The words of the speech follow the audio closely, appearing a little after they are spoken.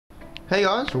Hey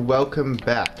guys, welcome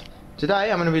back.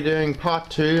 Today I'm going to be doing part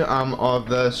 2 of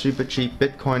the super cheap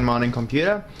Bitcoin mining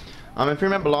computer. If you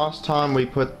remember last time we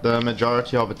put the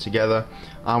majority of it together,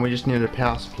 we just needed a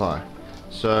power supply.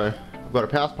 So I've got a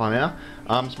power supply now.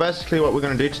 So basically what we're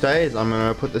going to do today is I'm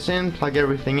going to put this in, plug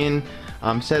everything in,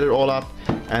 set it all up,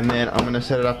 and then I'm going to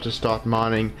set it up to start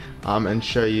mining and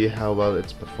show you how well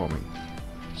it's performing.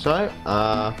 So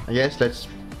I guess let's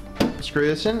screw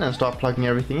this in and start plugging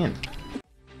everything in.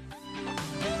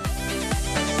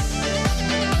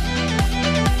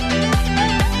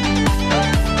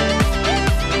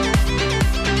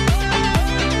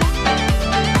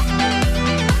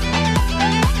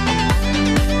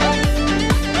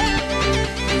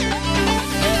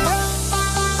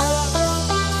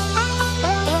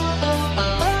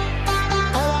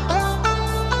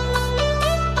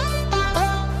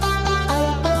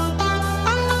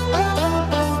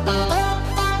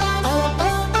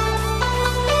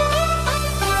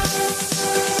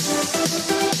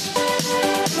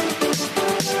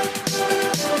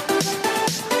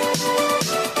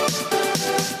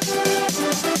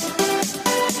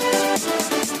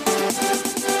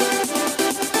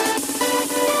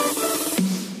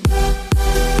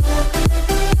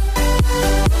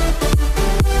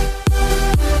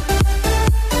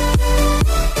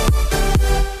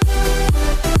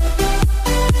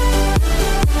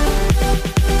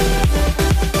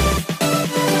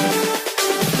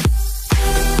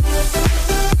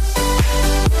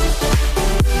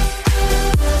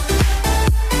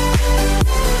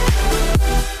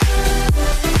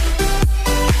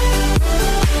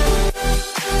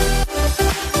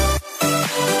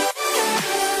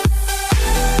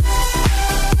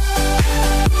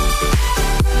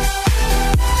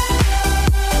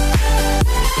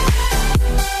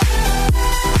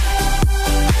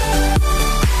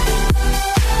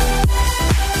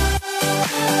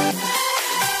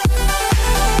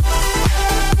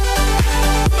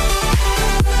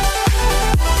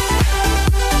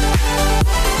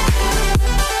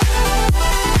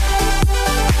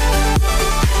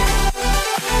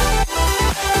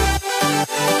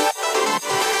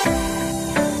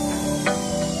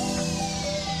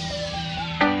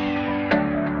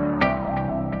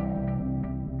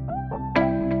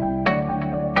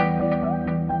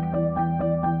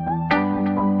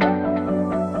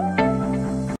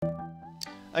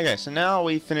 Okay, so now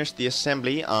we finished the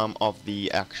assembly of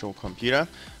the actual computer.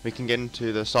 We can get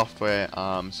into the software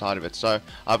side of it. So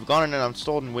I've gone in and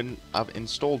I've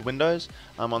installed Windows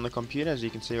on the computer. As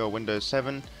you can see, Windows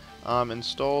 7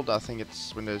 installed. I think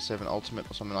it's Windows 7 Ultimate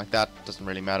or something like that. Doesn't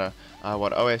really matter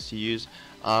what OS you use,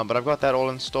 but I've got that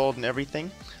all installed and everything.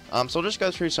 So I'll just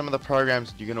go through some of the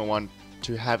programs that you're going to want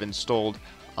to have installed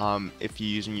if you're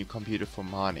using your computer for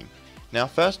mining. Now,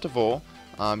 first of all,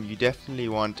 you definitely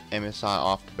want MSI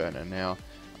Afterburner. Now,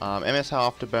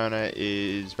 MSI Afterburner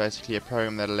is basically a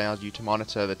program that allows you to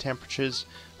monitor the temperatures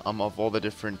of all the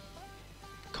different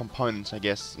components, I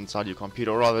guess, inside your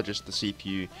computer, or rather just the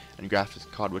CPU and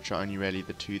graphics card, which are only really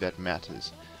the two that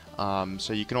matters.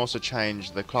 So you can also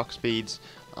change the clock speeds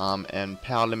and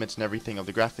power limits and everything of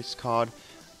the graphics card,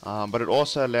 but it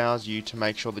also allows you to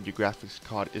make sure that your graphics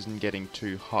card isn't getting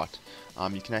too hot.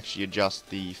 You can actually adjust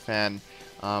the fan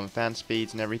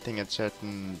speeds and everything at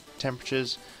certain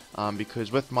temperatures,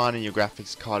 because with mining your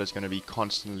graphics card is going to be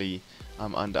constantly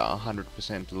under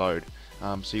 100% load.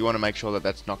 So you want to make sure that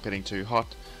that's not getting too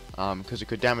hot, because it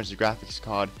could damage the graphics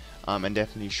card and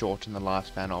definitely shorten the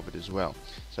lifespan of it as well.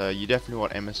 So you definitely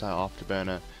want MSI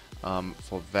Afterburner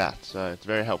for that. So it's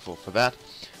very helpful for that.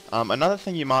 Another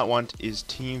thing you might want is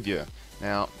TeamViewer.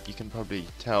 Now you can probably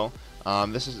tell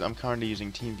I'm currently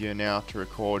using TeamViewer now to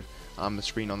record the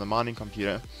screen on the mining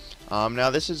computer. Now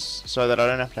this is so that I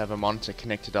don't have to have a monitor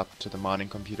connected up to the mining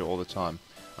computer all the time.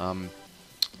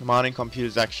 The mining computer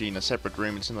is actually in a separate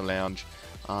room. It's in the lounge,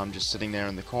 just sitting there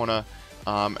in the corner,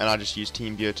 and I just use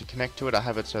TeamViewer to connect to it. I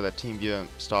have it so that TeamViewer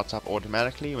starts up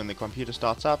automatically when the computer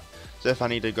starts up. So if I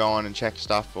need to go on and check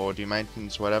stuff or do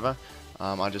maintenance or whatever,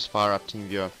 I just fire up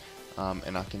TeamViewer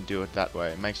and I can do it that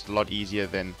way. It makes it a lot easier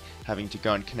than having to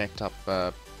go and connect up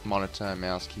monitor,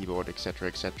 mouse, keyboard, etc.,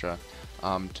 etc.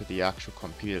 To the actual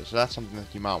computer. So that's something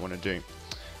that you might want to do.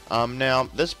 Now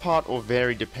this part will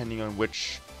vary depending on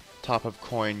which type of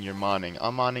coin you're mining.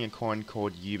 I'm mining a coin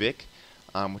called Ubiq,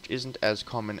 which isn't as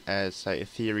common as, say,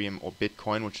 Ethereum or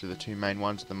Bitcoin, which are the two main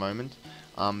ones at the moment,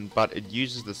 but it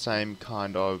uses the same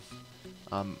kind of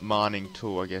mining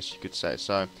tool, I guess you could say.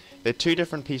 So there are two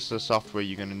different pieces of software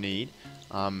you're going to need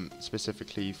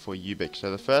specifically for Ubiq.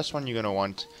 So the first one you're going to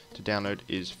want to download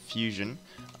is Fusion,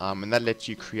 and that lets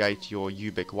you create your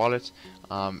Ubiq wallet,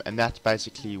 and that's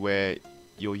basically where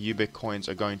your UBIT coins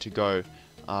are going to go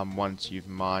once you've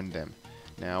mined them.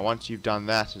 Now once you've done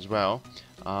that as well,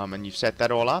 and you've set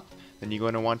that all up, then you're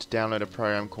going to want to download a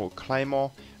program called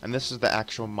Claymore, and this is the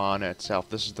actual miner itself.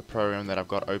 This is the program that I've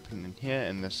got open in here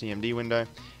in the CMD window,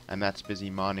 and that's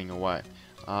busy mining away.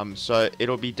 So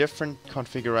it'll be different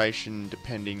configuration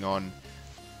depending on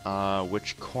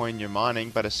which coin you're mining,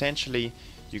 but essentially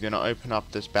you're going to open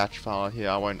up this batch file here.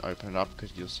 I won't open it up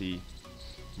because you'll see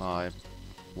my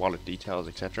wallet details,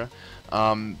 etc.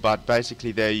 But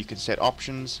basically there you can set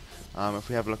options. If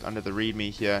we have a look under the README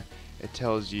here, it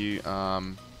tells you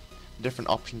different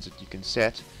options that you can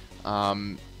set,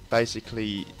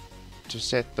 basically to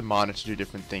set the miner to do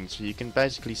different things. So you can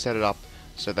basically set it up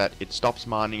so that it stops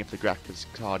mining if the graphics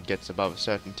card gets above a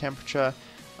certain temperature.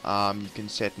 You can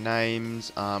set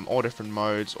names, all different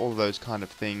modes, all those kind of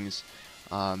things,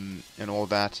 and all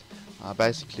that.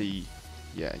 Basically,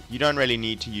 yeah, you don't really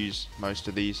need to use most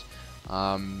of these.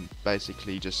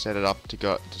 Basically just set it up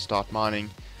to start mining.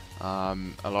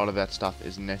 A lot of that stuff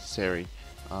is necessary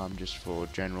just for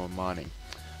general mining.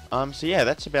 So yeah,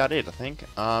 that's about it, I think.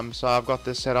 So I've got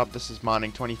this set up. This is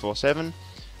mining 24/7,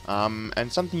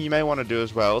 and something you may want to do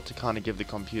as well to kind of give the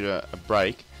computer a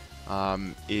break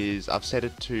is I've set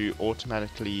it to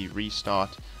automatically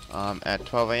restart at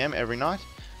 12 AM every night.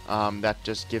 That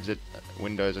just gives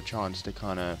Windows a chance to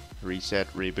kind of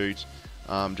reset, reboot,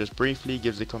 just briefly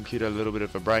gives the computer a little bit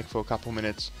of a break for a couple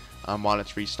minutes while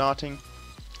it's restarting.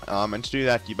 And to do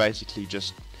that, you basically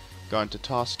just go into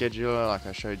Task Scheduler, like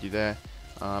I showed you there,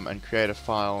 and create a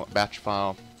file, batch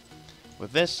file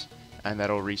with this, and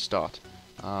that'll restart.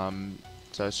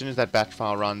 So as soon as that batch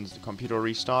file runs, the computer will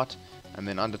restart, and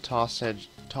then under Task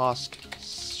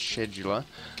Scheduler,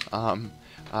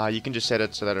 you can just set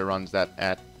it so that it runs that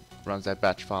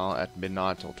batch file at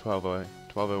midnight or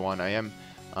 12:01 AM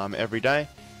every day.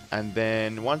 And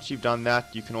then once you've done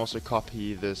that, you can also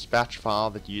copy this batch file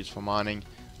that you use for mining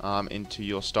into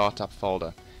your startup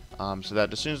folder, so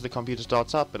that as soon as the computer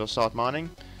starts up, it'll start mining,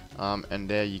 and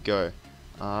there you go.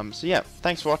 So yeah,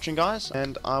 thanks for watching, guys,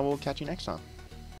 and I will catch you next time.